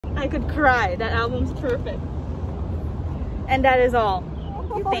I could cry. That album's perfect. And that is all.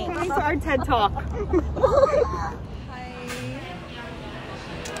 Thanks. Thanks to our TED Talk. Hi.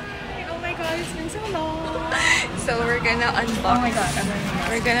 Oh my god, it's been so long. So we're gonna unbox. Oh my god.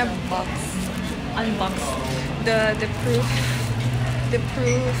 We're gonna unbox the proof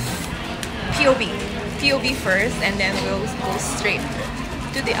POB first, and then we'll go straight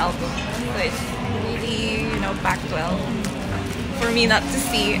to the album. So it's really, you know, back 12 for me not to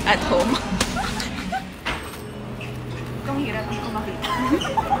see at home.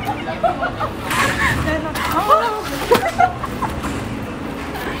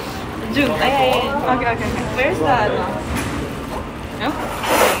 June. Okay. Where's the No?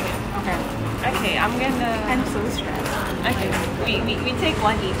 Okay. Okay, I'm so stressed. Okay, we take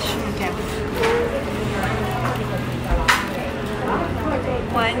one each. Okay.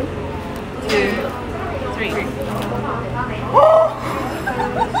 1, 2, 3.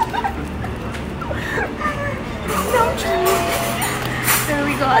 So cute. So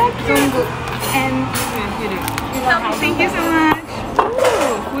we got Jungkook and Thank you so much.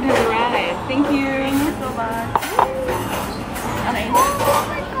 Ooh, food has arrived. Thank you. Thank you so much. Okay. Oh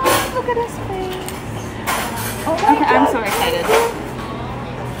my god, look at his face. Oh my god. I'm so excited.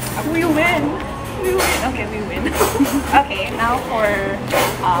 We win. Okay, we win. Okay, now for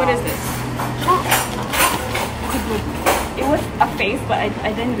What is this? It was a face, but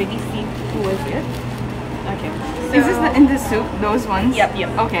I didn't really see who was it. Okay. So, Is this in the soup? Those ones? Yep.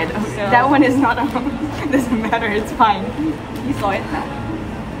 Okay, that one is not. Doesn't matter. It's fine. You saw it, huh?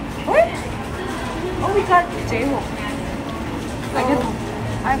 What? Oh, we got J-Hope.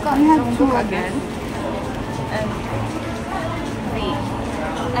 I got Jungkook again. And three.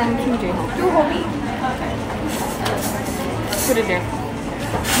 And 2 J-Hope. 2 Hobie. Okay. Put it there.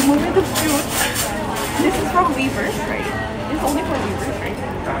 Moving to fruit. This is from WEVERSE, right? It's only for WEVERSE, right?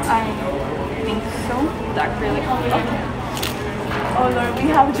 I think so. The acrylic. Okay. Oh Lord, we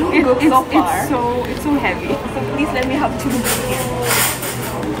have Jungkook so far. It's so heavy. So please let me have Jungkook here.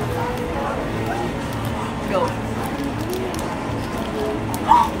 Go.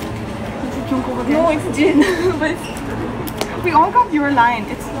 Is it Jungkook again? No, it's Jin. But We all got your line.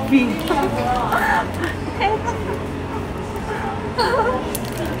 It's B.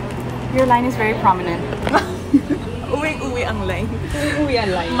 Your line is very prominent. uwi ang line. Uwi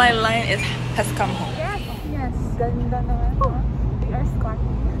ang line. My line has come home. Yes. Ganda naman. We are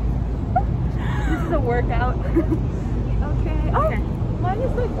squatting. This is a workout. Okay. Okay. Mine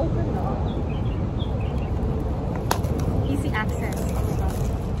is like open now. Easy access.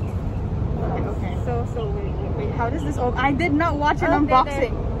 Okay. So wait. How does this open? I did not watch an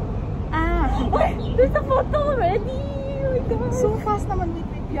unboxing. There's a photo already. Oh my god. So fast naman. Wait.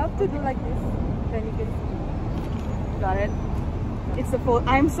 You have to do like this. Then you can see. Got it. It's the fold.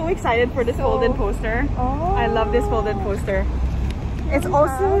 I'm so excited for this folded poster. Oh. I love this folded poster. It's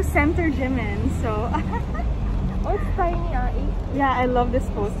also center Jimin, so Oh, it's tiny, yeah, I love this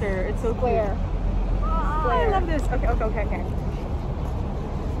poster. It's so Square. cute. I love this. Okay.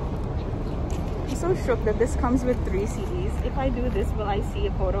 I'm so shook that this comes with 3 CDs. If I do this, will I see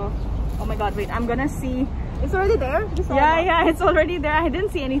a photo? Oh my god, wait, I'm gonna see. It's already there? Yeah, it's already there. I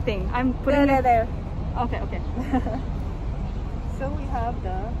didn't see anything. I'm putting it there. Okay. So we have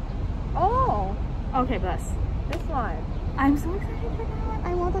the... Oh! Okay, bless. This one. I'm so excited for that.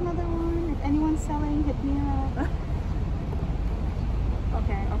 I want another one. If anyone's selling, hit me up.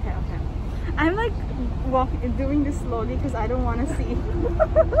 Okay. I'm like doing this slowly because I don't want to see.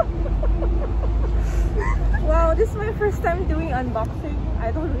 Wow, this is my first time doing unboxing.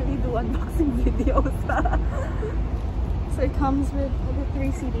 I don't really do unboxing videos. So it comes with the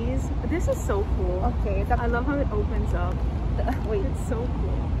 3 CDs. This is so cool. Okay. I love how it opens up. Wait. It's so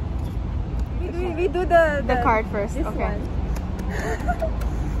cool. We do the card first. This Okay. one.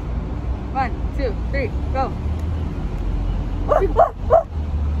 1, 2, 3, go.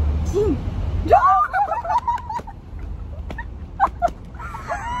 Team.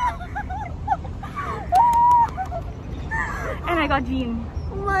 And I got Jean.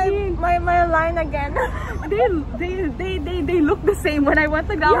 My line again. They look the same when I went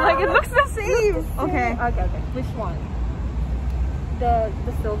to down. Like it looks the same. Okay. Which one? The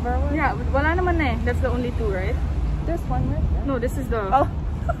silver one? Yeah, wala naman eh. That's the only 2, right? There's one right there. No, this is the. Oh.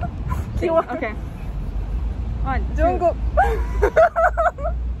 Okay. 1, 2. Jungkook.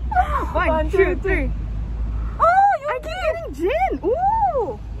 1, 2, 3. Oh, I keep getting Jin.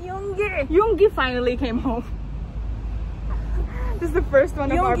 Ooh. Yoongi finally came home. This is the first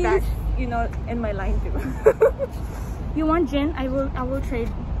one of our batch. You know, in my line too. You want Jin? I will trade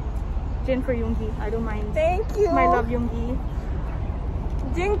Jin for Yoongi. I don't mind. Thank you. I love Yoongi.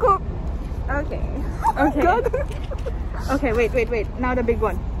 Jungkook. Okay. Okay. Okay, wait. Now the big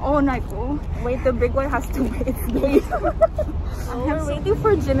one. Oh, Naiko. Wait, the big one has to wait. We're waiting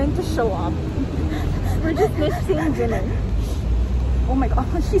for Jimin to show up. We're just missing Jimin. Oh my god,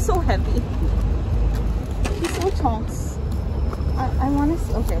 she's so heavy. She's so chunks. I want to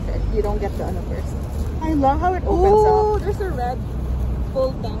see. Okay. You don't get the other first. I love how it opens Oh, up. there's a red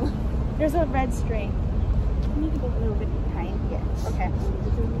full thing. There's a red string. I need to go a little bit behind. Yeah. Okay.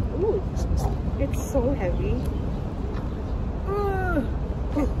 Ooh, it's so heavy.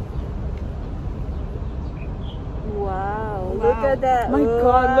 Wow, look at that. My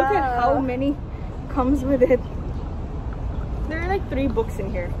god, look at how many comes with it. There are like 3 books in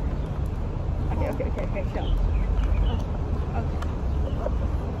here. Okay, show. Okay.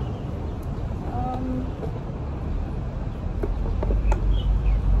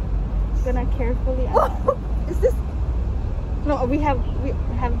 Gonna carefully Is this? No, we have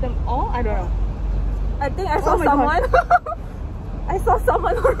them all? I don't know. I think I saw someone. I saw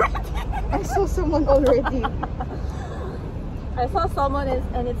someone already. I saw someone already. I saw someone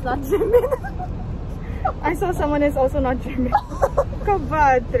and it's not Jimin. I saw someone is also not Jimin.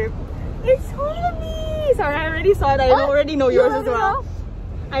 Kabad trip. It's homie. Sorry, I already saw it. I already know yours as well.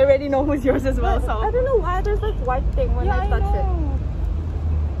 I already know who's yours as well. So I don't know why there's this white thing when I touch it.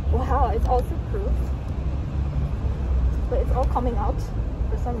 Wow, it's also proof. But it's all coming out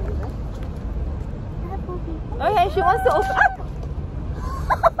for some reason. Okay, she wants to open up.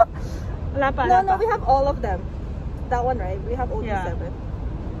 No, we have all of them. That one, right? We have only 7.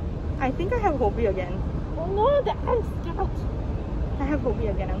 I think I have Hobie again. Oh no, the ants! Get out! I have Hobie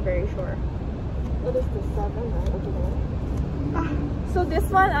again, I'm very sure. What is the 7, right? So this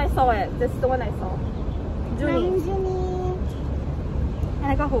one, I saw it. This is the one I saw. Juni.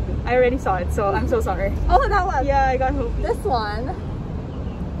 And I got Hobie. I already saw it, so I'm so sorry. Oh, that one? Yeah, I got Hobie. This one.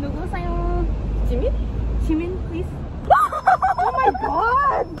 누구세요? Jimin? Jimin, please. Oh my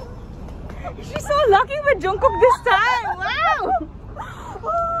god! She's so lucky with Jungkook this time! Wow!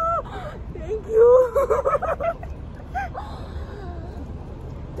 Thank you!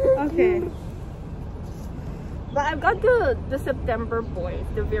 Okay. But I've got the September boys,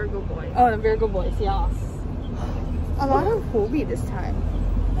 the Virgo boys. Oh, the Virgo boys, yes. A lot of Hobie this time.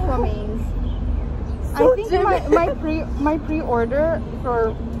 Means. I think my pre-order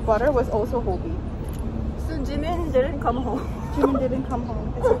for butter was also Hobie. So Jimin didn't come home. Jimin didn't come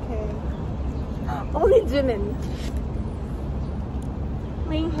home. It's okay. Only Jimin.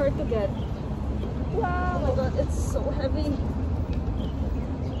 Playing her to get. Wow, oh my god, it's so heavy.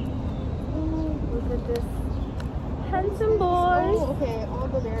 Ooh, look at this. Handsome boys. Oh, okay, all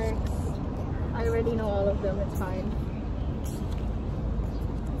the lyrics. I already know all of them, it's fine.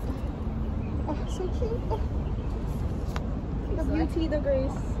 Oh, so cute. Oh. The beauty, the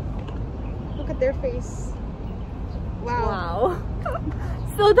grace. Look at their face. Wow.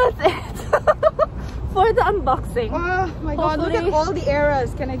 So that's it for the unboxing. Oh my god, look at all the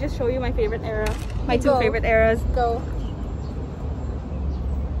eras. Can I just show you my favorite era? My 2 favorite eras. Go.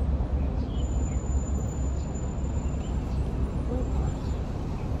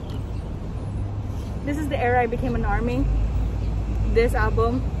 This is the era I became an army. This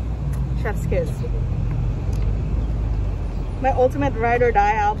album, Chef's Kiss. My ultimate ride or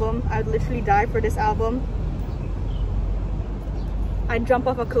die album. I'd literally die for this album. I'd jump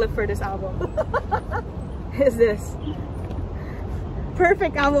off a cliff for this album. Is this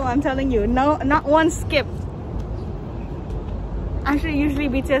perfect album? I'm telling you. No, not one skip. Actually, usually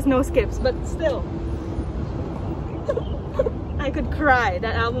BTS no skips, but still, I could cry.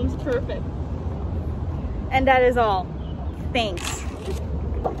 That album's perfect. And that is all. Thanks.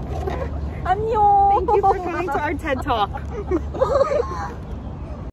 안녕. Thank you for coming to our TED Talk.